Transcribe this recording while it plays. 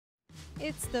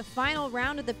It's the final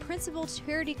round of the Principal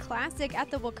Charity Classic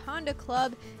at the Wakanda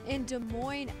Club in Des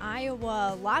Moines,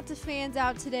 Iowa. Lots of fans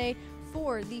out today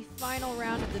for the final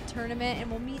round of the tournament, and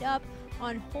we'll meet up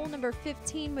on hole number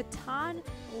 15 with Todd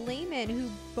Lehman, who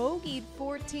bogeyed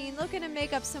 14, looking to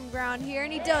make up some ground here,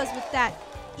 and he does with that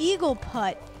eagle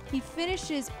putt. He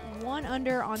finishes 1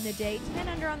 under on the day, 10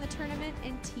 under on the tournament,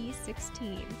 and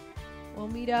T16. We'll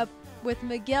meet up with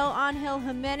Miguel Angel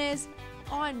Jimenez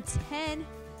on 10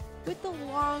 with the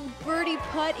long birdie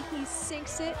putt. He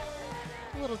sinks it,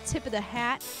 a little tip of the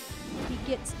hat. He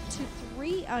gets to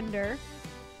 3 under.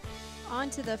 On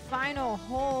to the final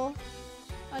hole.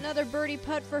 Another birdie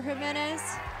putt for Jimenez.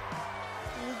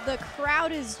 The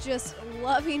crowd is just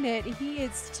loving it. He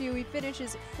is too. He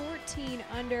finishes 14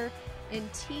 under in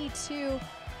T2,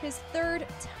 his 3rd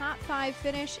top 5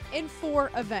 finish in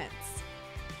 4 events.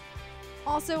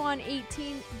 Also on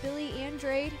 18, Billy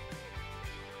Andrade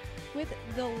with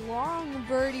the long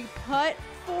birdie putt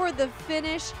for the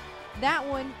finish. That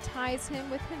one ties him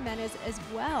with Jimenez as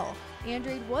well.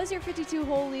 Andrade was your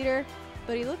 52-hole leader,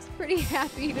 but he looks pretty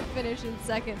happy to finish in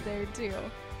 2nd there too.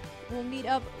 We'll meet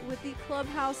up with the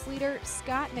clubhouse leader,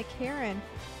 Scott McCarron,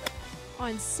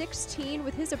 on 16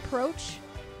 with his approach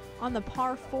on the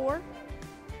par 4.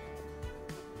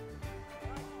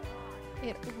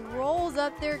 It rolls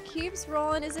up there, keeps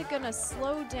rolling. Is it gonna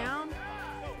slow down?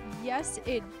 Yes,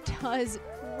 it does,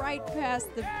 right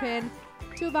past the pin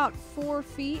to about 4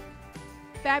 feet.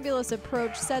 Fabulous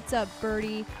approach, sets up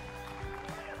birdie.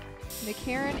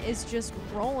 McCarron is just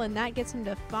rolling. That gets him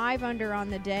to 5 under on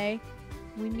the day.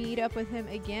 We meet up with him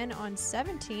again on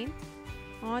 17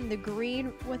 on the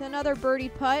green with another birdie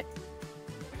putt.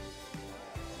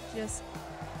 Just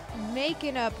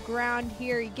making up ground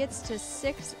here. He gets to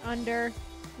 6 under.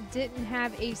 Didn't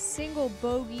have a single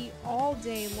bogey all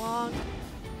day long.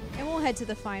 And we'll head to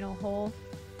the final hole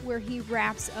where he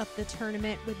wraps up the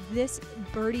tournament with this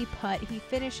birdie putt. He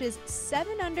finishes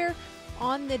 7 under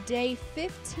on the day,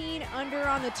 15 under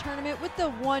on the tournament with the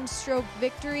 1-stroke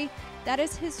victory. That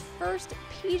is his first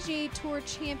PGA Tour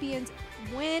Champions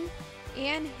win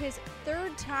and his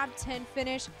 3rd top 10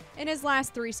 finish in his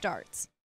last 3 starts.